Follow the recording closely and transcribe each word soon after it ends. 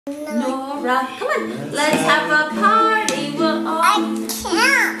Nora, come on, let's have a party. We'll all... I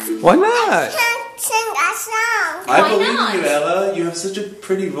can't. Why not? I can't sing a song. Why I believe not? you, Ella. You have such a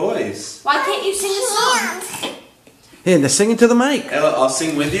pretty voice. Why can't you sing a song? Here, now sing it to the mic. Ella, I'll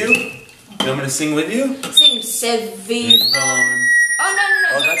sing with you. You want me to sing with you? Sing Sevy. Oh, no.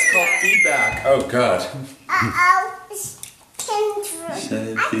 Oh, that's called feedback. Oh, God. Uh-oh. It's Kendra.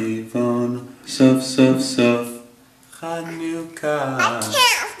 Sevivon, suf, Chanukah. I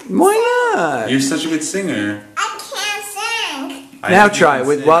can't. Why not? You're such a good singer. I can't sing. Now try it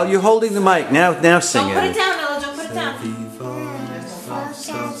with while you're holding the mic. Now sing Don't put it it. down, Ella. Don't put it down.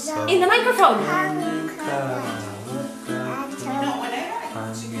 Suf. In the microphone. Put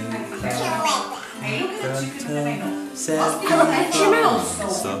it to your mouth.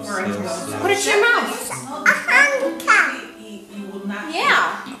 Put it to your mouth.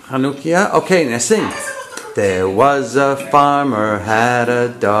 Yeah. Hanukkah. Okay, now sing. There was a farmer had a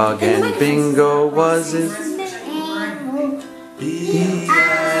dog and Bingo was his B-I-N-G-O,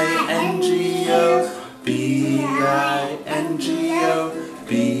 B-I-N-G-O,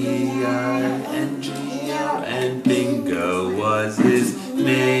 B-I-N-G-O, and Bingo was his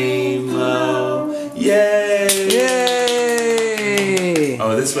name. Oh, yay! Yay!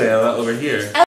 Oh, this way, Ella, over here.